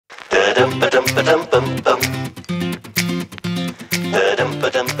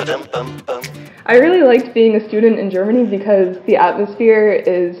I really liked being a student in Germany because the atmosphere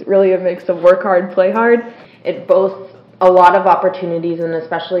is really a mix of work hard, play hard. It boasts a lot of opportunities, and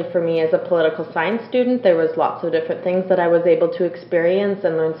especially for me as a political science student, there was lots of different things that I was able to experience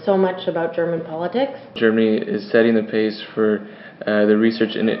and learn so much about German politics. Germany is setting the pace for the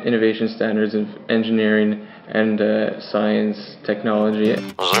research and innovation standards of engineering and science, technology.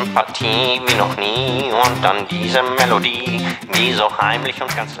 Sympathie wie noch nie und dann diese Melodie, die so heimlich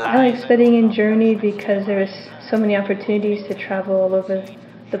und ganz leise. I like studying in Germany because there's so many opportunities to travel all over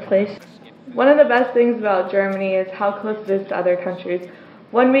the place. One of the best things about Germany is how close it is to other countries.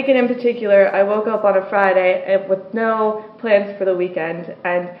 One weekend in particular, I woke up on a Friday with no plans for the weekend,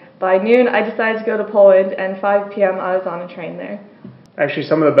 and by noon I decided to go to Poland, and 5 p.m. I was on a train there. Actually,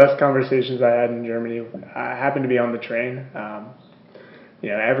 some of the best conversations I had in Germany happened to be on the train.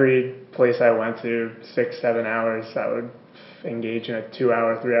 Every place I went to, 6-7 hours, I would engage in a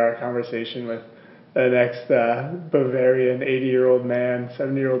 2-hour, 3-hour conversation with the next Bavarian 80-year-old man,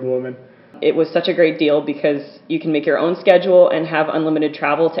 70-year-old woman. It was such a great deal because you can make your own schedule and have unlimited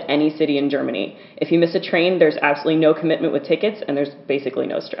travel to any city in Germany. If you miss a train, there's absolutely no commitment with tickets, and there's basically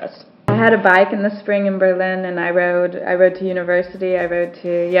no stress. I had a bike in the spring in Berlin, and I rode to university, I rode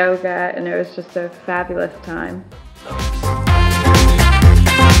to yoga, and it was just a fabulous time.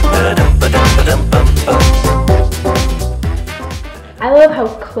 I love how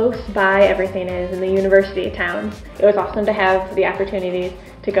close by everything is in the university towns. It was awesome to have the opportunities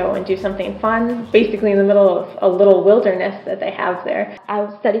to go and do something fun, basically in the middle of a little wilderness that they have there. I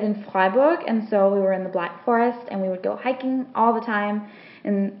studied in Freiburg, and so we were in the Black Forest, and we would go hiking all the time,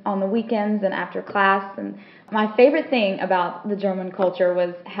 and on the weekends and after class. And my favorite thing about the German culture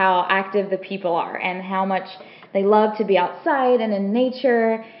was how active the people are and how much they love to be outside and in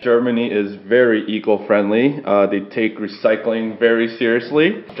nature. Germany is very eco-friendly. They take recycling very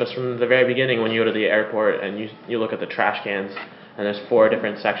seriously. Just from the very beginning, when you go to the airport and you look at the trash cans, and there's 4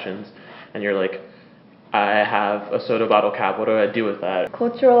 different sections, and you're like, I have a soda bottle cap, what do I do with that?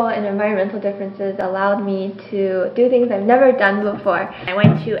 Cultural and environmental differences allowed me to do things I've never done before. I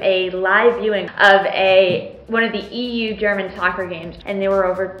went to a live viewing of one of the EU German soccer games, and there were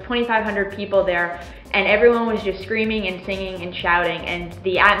over 2,500 people there, and everyone was just screaming and singing and shouting, and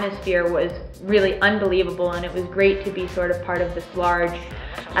the atmosphere was really unbelievable, and it was great to be sort of part of this large,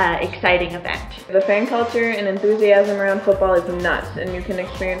 exciting event. The fan culture and enthusiasm around football is nuts, and you can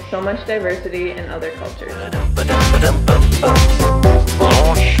experience so much diversity in other cultures.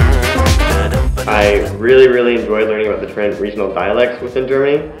 I really enjoyed learning about the different regional dialects within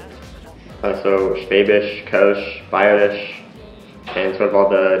Germany. So Schwäbisch, Kölsch, Bayerisch, and sort of all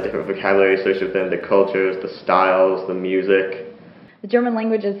the different vocabulary associated within the cultures, the styles, the music. The German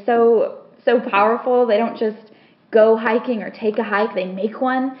language is so powerful. They don't just go hiking or take a hike, they make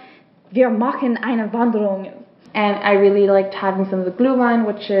one. Wir machen eine Wanderung. And I really liked having some of the Glühwein,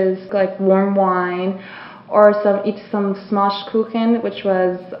 which is like warm wine, or eat some Smoshkuchen, which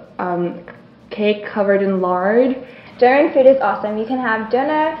was cake covered in lard. German food is awesome. You can have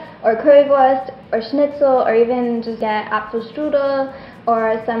Döner or Currywurst or Schnitzel, or even just get Apfelstrudel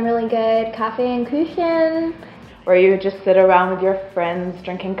or some really good Kaffee and Kuchen. Where you just sit around with your friends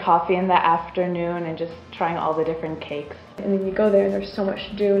drinking coffee in the afternoon and just trying all the different cakes. And then you go there and there's so much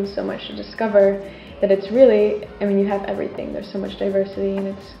to do and so much to discover that it's really, you have everything. There's so much diversity,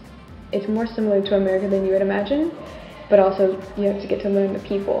 and it's more similar to America than you would imagine. But also you have to get to learn the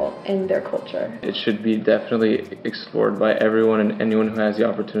people and their culture. It should be definitely explored by everyone and anyone who has the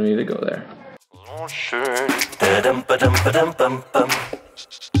opportunity to go there.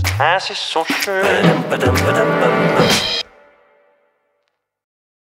 Es ist so schön.